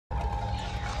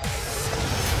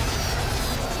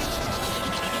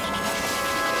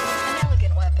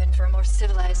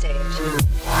Initialize age.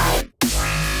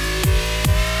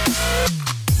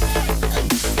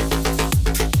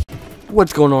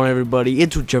 What's going on, everybody?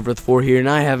 It's Whichever4 here, and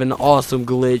I have an awesome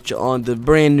glitch on the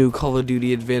brand new Call of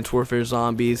Duty Advanced Warfare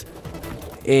Zombies.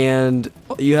 And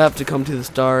you have to come to the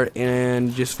start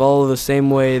and just follow the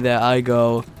same way that I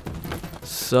go.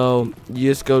 So you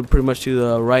just go pretty much to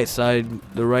the right side,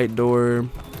 the right door,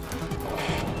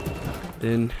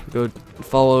 then go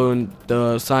follow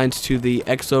the signs to the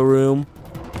EXO room.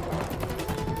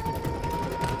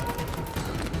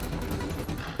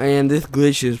 And this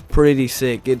glitch is pretty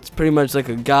sick. It's pretty much like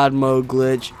a god mode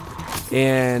glitch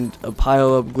and a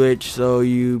pile up glitch, so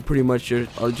you pretty much are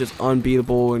just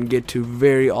unbeatable and get to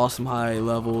very awesome high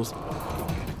levels.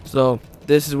 So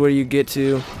this is where you get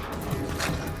to,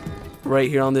 right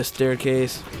here on this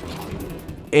staircase,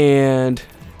 and take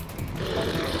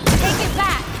it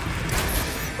back.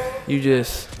 You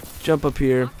just jump up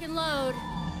here, Lock and load.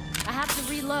 I have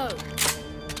to reload.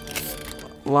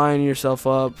 line yourself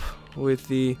up with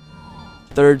the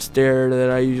third stair that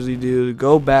I usually do.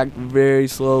 Go back very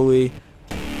slowly,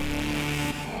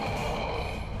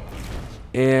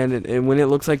 and when it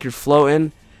looks like you're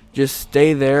floating, just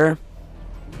stay there,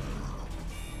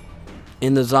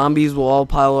 and the zombies will all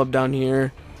pile up down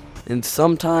here, and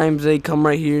sometimes they come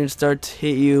right here and start to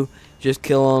hit you. Just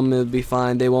kill them, it'll be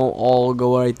fine. They won't all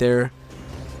go right there.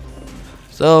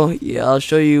 So yeah, I'll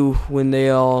show you when they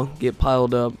all get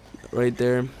piled up right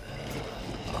there.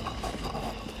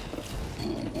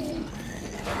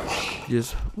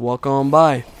 Just walk on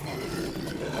by.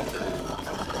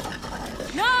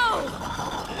 No!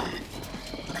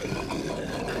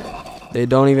 They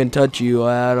don't even touch you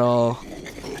at all.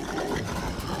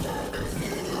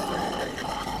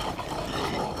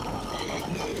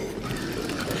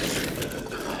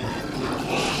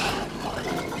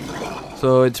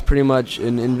 So it's pretty much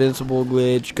an invincible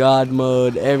glitch, god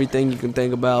mode, everything you can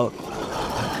think about.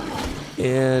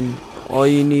 And all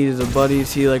you need is a buddy.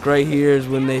 See, like right here is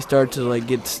when they start to like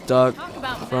get stuck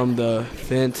from the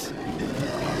fence.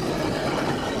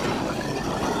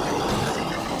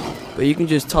 But you can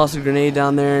just toss a grenade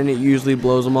down there and it usually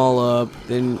blows them all up.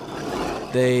 Then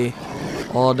they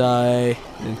all die.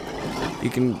 And you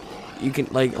can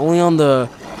like, only on the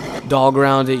dog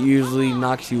rounds it usually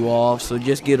knocks you off. So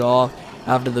just get off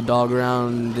after the dog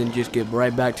round and then just get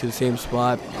right back to the same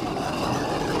spot.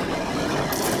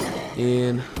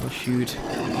 And I'll shoot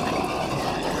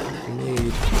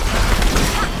grenade.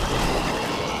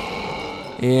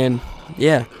 And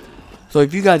yeah, so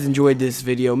if you guys enjoyed this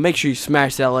video, make sure you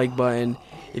smash that like button.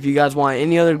 If you guys want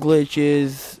any other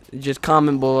glitches, just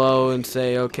comment below and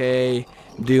say okay,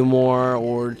 do more,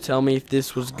 or tell me if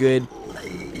this was good.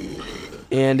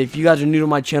 And if you guys are new to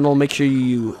my channel, make sure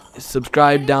you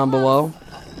subscribe down below,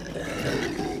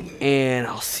 and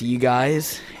I'll see you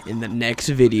guys in the next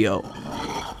video.